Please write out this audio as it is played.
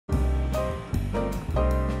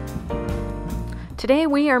Today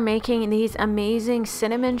we are making these amazing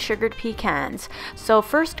cinnamon sugared pecans. So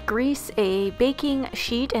first grease a baking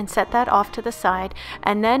sheet and set that off to the side,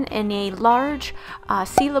 and then in a large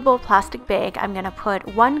sealable plastic bag I'm going to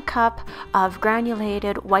put 1 cup of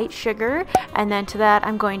granulated white sugar, and then to that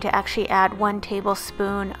I'm going to actually add 1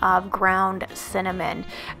 tablespoon of ground cinnamon,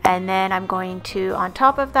 and then I'm going to, on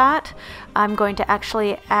top of that, I'm going to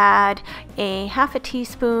actually add a half a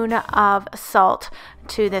teaspoon of salt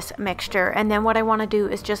to this mixture. And then what I want to do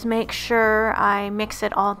is just make sure I mix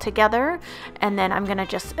it all together, and then I'm going to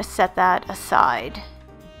just set that aside.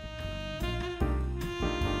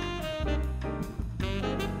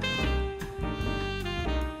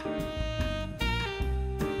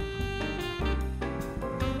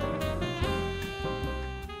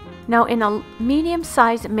 Now in a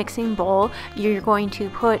medium-sized mixing bowl, you're going to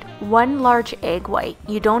put 1 large egg white.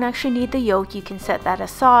 You don't actually need the yolk, you can set that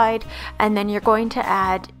aside. And then you're going to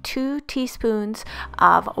add 2 teaspoons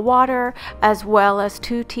of water, as well as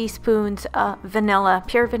 2 teaspoons of vanilla,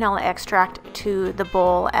 pure vanilla extract to the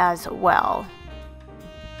bowl as well.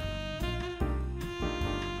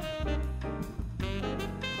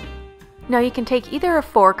 Now you can take either a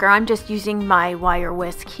fork, or I'm just using my wire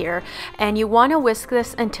whisk here, and you want to whisk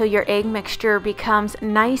this until your egg mixture becomes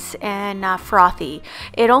nice and frothy.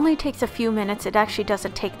 It only takes a few minutes, it actually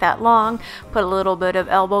doesn't take that long. Put a little bit of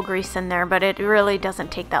elbow grease in there, but it really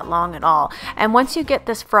doesn't take that long at all. And once you get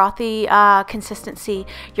this frothy consistency,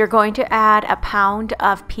 you're going to add a pound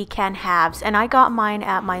of pecan halves, and I got mine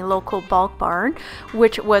at my local bulk barn,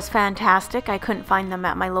 which was fantastic. I couldn't find them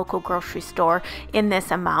at my local grocery store in this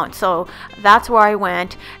amount, so that's where I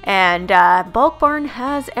went. And Bulk Barn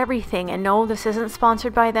has everything, and no, this isn't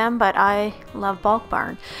sponsored by them, but I love Bulk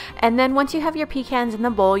Barn. And then once you have your pecans in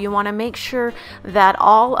the bowl, you want to make sure that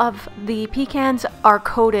all of the pecans are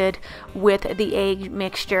coated with the egg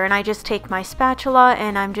mixture, and I just take my spatula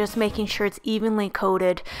and I'm just making sure it's evenly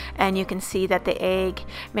coated, and you can see that the egg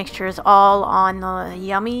mixture is all on the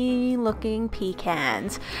yummy looking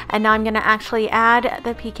pecans. And now I'm going to actually add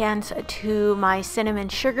the pecans to my cinnamon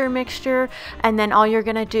sugar mixture, and then all you're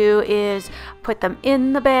going to do is put them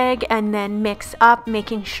in the bag and then mix up,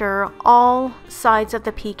 making sure all sides of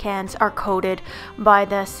the pecans are coated by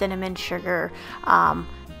the cinnamon sugar.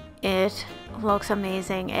 It looks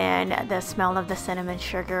amazing, and the smell of the cinnamon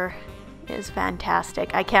sugar is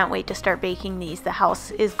fantastic. I can't wait to start baking these. The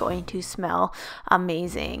house is going to smell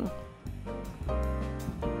amazing.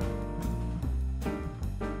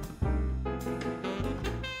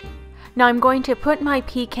 Now I'm going to put my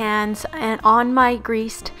pecans on my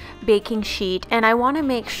greased baking sheet, and I want to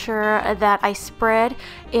make sure that I spread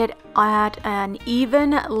it at an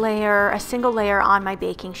even layer, a single layer on my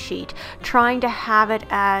baking sheet, trying to have it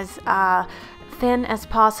as thin as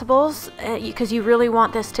possible, because you really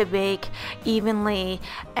want this to bake evenly.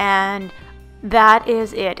 And that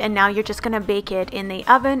is it. And now you're just going to bake it in the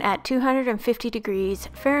oven at 250 degrees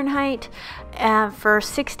Fahrenheit for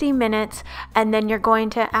 60 minutes, and then you're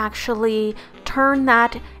going to actually turn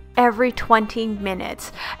that every 20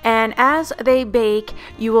 minutes. And as they bake,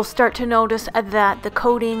 you will start to notice that the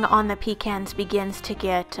coating on the pecans begins to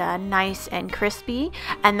get nice and crispy,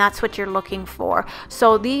 and that's what you're looking for.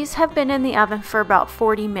 So these have been in the oven for about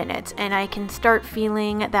 40 minutes, and I can start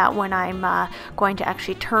feeling that when I'm going to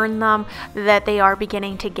actually turn them, that they are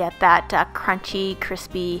beginning to get that crunchy,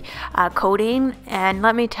 crispy coating. And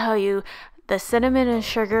let me tell you, the cinnamon and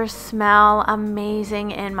sugar smell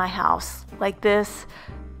amazing in my house. Like, this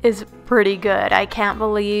is pretty good. I can't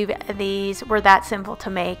believe these were that simple to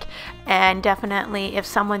make, and definitely if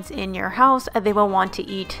someone's in your house, they will want to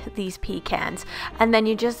eat these pecans. And then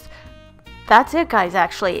you just, that's it guys,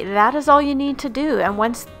 actually that is all you need to do. And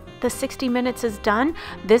once the 60 minutes is done,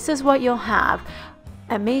 this is what you'll have: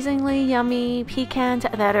 amazingly yummy pecans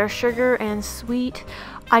that are sugar and sweet.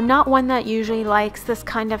 I'm not one that usually likes this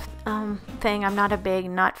kind of thing. I'm not a big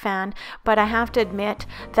nut fan, but I have to admit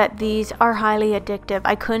that these are highly addictive.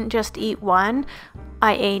 I couldn't just eat one,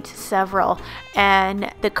 I ate several,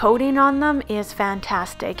 and the coating on them is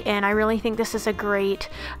fantastic. And I really think this is a great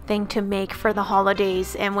thing to make for the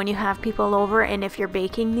holidays, and when you have people over, and if you're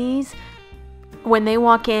baking these, when they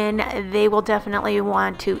walk in, they will definitely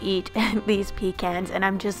want to eat these pecans. And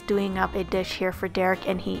I'm just doing up a dish here for Derek,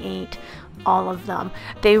 and he ate all of them.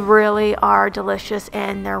 They really are delicious,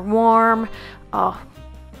 and they're warm. Oh,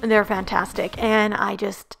 they're fantastic, and I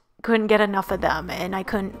just couldn't get enough of them, and I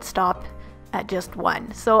couldn't stop at just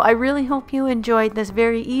one. So I really hope you enjoyed this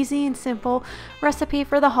very easy and simple recipe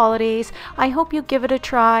for the holidays. I hope you give it a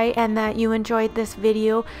try and that you enjoyed this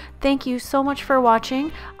video. Thank you so much for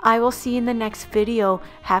watching. I will see you in the next video.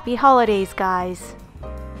 Happy holidays, guys.